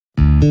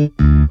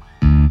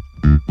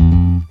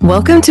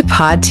Welcome to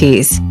Pod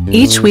Tease.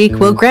 Each week,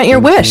 we'll grant your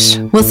wish.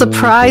 We'll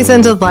surprise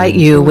and delight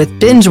you with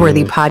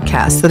binge-worthy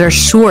podcasts that are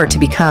sure to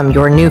become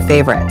your new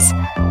favorites.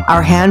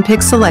 Our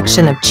hand-picked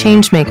selection of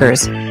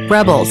changemakers,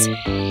 rebels,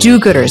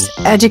 do-gooders,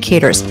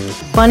 educators,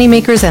 funny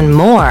makers, and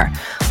more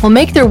will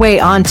make their way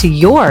onto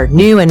your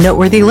new and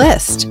noteworthy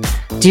list.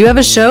 Do you have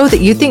a show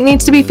that you think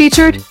needs to be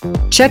featured?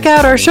 Check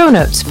out our show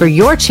notes for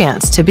your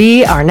chance to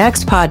be our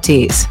next Pod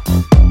Tease.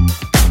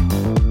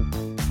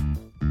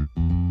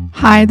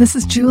 Hi, this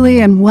is Julie,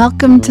 and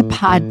welcome to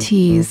Pod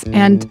Tease.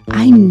 And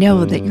I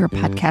know that you're a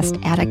podcast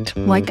addict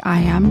like I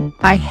am.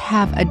 I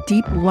have a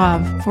deep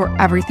love for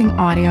everything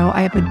audio.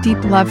 I have a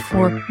deep love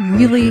for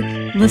really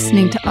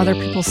listening to other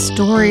people's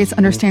stories,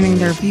 understanding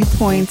their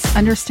viewpoints,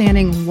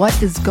 understanding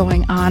what is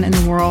going on in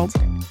the world.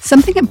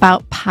 Something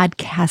about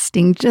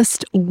podcasting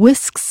just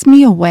whisks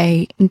me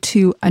away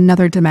into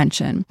another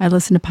dimension. I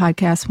listen to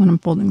podcasts when I'm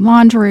folding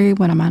laundry,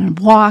 when I'm on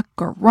a walk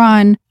or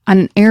run, on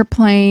an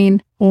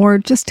airplane, or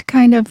just to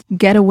kind of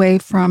get away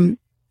from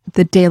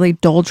the daily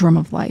doldrum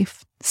of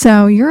life.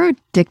 So you're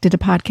addicted to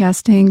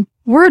podcasting.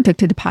 We're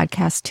addicted to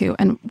podcasts too.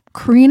 And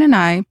Corrine and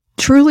I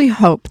truly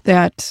hope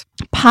that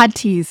Pod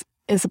Tease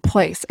is a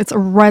place. It's a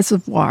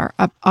reservoir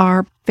of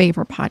our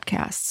favorite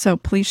podcasts. So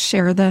please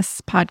share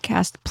this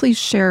podcast. Please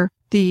share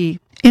the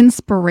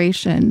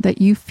inspiration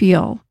that you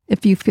feel,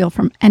 if you feel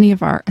from any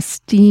of our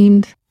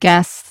esteemed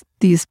guests,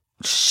 these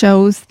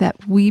shows that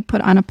we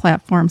put on a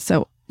platform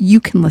so you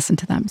can listen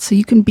to them, so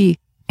you can be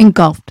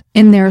engulfed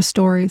in their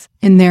stories,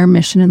 in their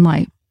mission in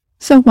life.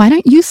 So why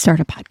don't you start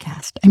a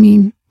podcast? I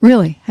mean,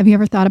 really, have you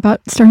ever thought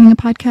about starting a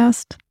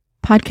podcast?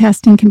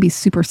 Podcasting can be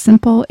super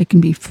simple. It can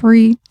be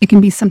free. It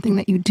can be something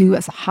that you do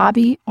as a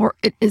hobby, or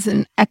it is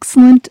an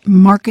excellent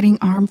marketing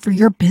arm for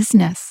your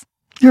business.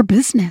 Your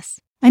business.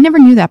 I never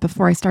knew that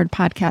before I started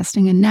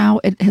podcasting, and now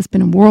it has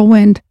been a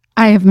whirlwind.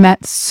 I have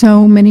met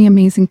so many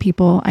amazing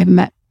people. I've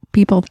met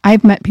people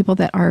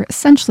that are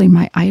essentially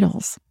my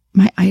idols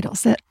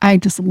that I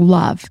just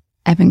love.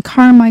 Evan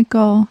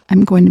Carmichael.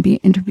 I'm going to be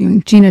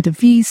interviewing Gina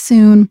DeVee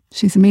soon.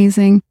 She's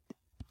amazing.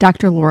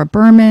 Dr. Laura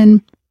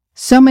Berman.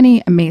 So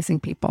many amazing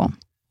people.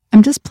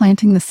 I'm just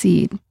planting the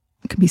seed.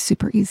 It can be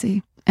super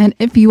easy. And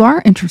if you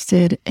are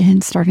interested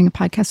in starting a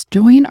podcast,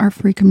 join our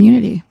free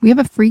community. We have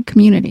a free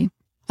community,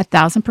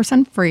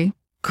 1,000% free.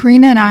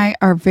 Karina and I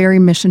are very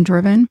mission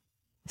driven.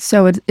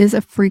 So it is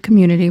a free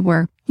community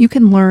where you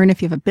can learn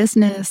if you have a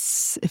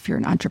business, if you're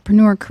an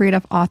entrepreneur,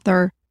 creative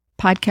author,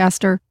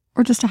 podcaster,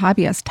 or just a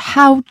hobbyist,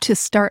 how to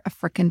start a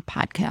freaking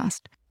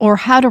podcast or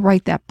how to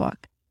write that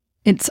book.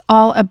 It's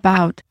all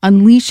about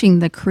unleashing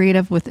the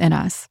creative within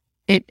us.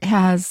 It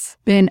has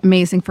been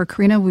amazing for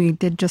Karina. We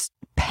did just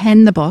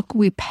pen the book.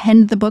 We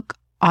penned the book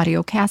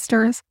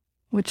Audiocasters,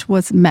 which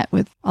was met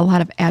with a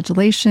lot of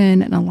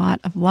adulation and a lot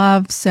of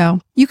love.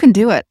 So you can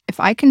do it. If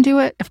I can do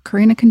it, if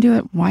Karina can do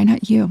it, why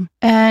not you?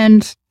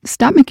 And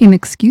stop making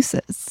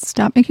excuses.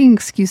 Stop making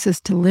excuses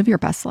to live your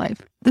best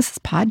life. This is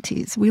Pod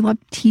Tease. We love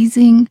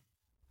teasing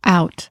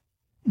out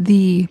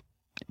the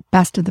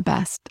best of the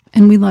best.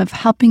 And we love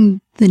helping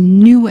the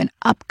new and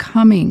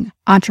upcoming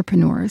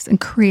entrepreneurs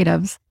and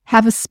creatives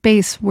have a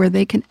space where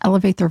they can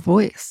elevate their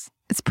voice.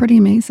 It's pretty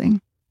amazing.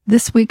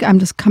 This week, I'm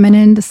just coming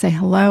in to say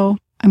hello.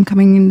 I'm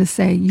coming in to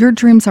say your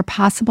dreams are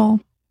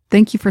possible.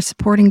 Thank you for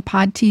supporting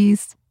Pod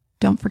Tease.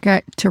 Don't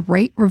forget to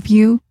rate,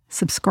 review,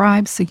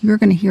 subscribe, so you're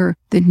going to hear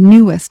the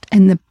newest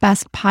and the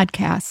best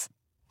podcasts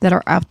that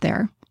are out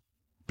there.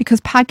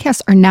 Because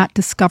podcasts are not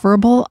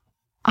discoverable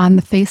on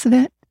the face of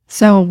it.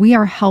 So we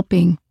are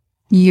helping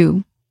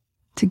you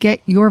to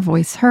get your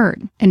voice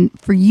heard and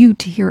for you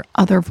to hear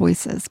other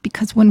voices.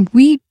 Because when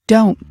we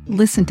don't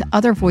listen to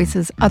other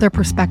voices, other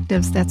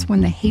perspectives, that's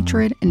when the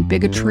hatred and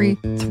bigotry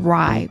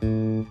thrive.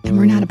 And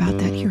we're not about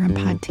that here on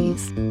Pod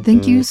Tease.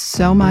 Thank you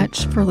so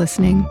much for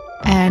listening,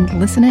 and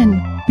listen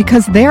in,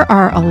 because there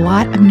are a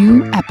lot of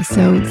new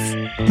episodes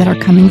that are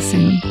coming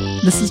soon.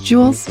 This is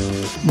Jules.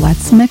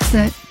 Let's mix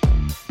it.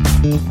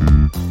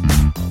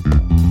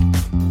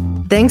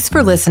 Thanks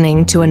for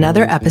listening to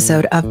another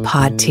episode of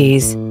Pod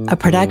Tease, a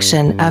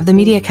production of the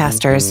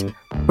Mediacasters.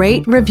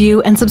 Rate,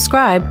 review, and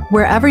subscribe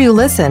wherever you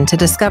listen to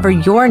discover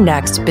your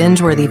next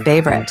binge-worthy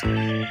favorite.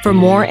 For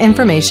more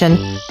information,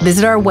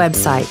 visit our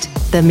website,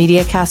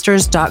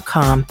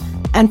 themediacasters.com,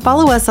 and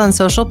follow us on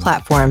social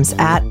platforms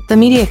at The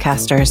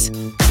Mediacasters.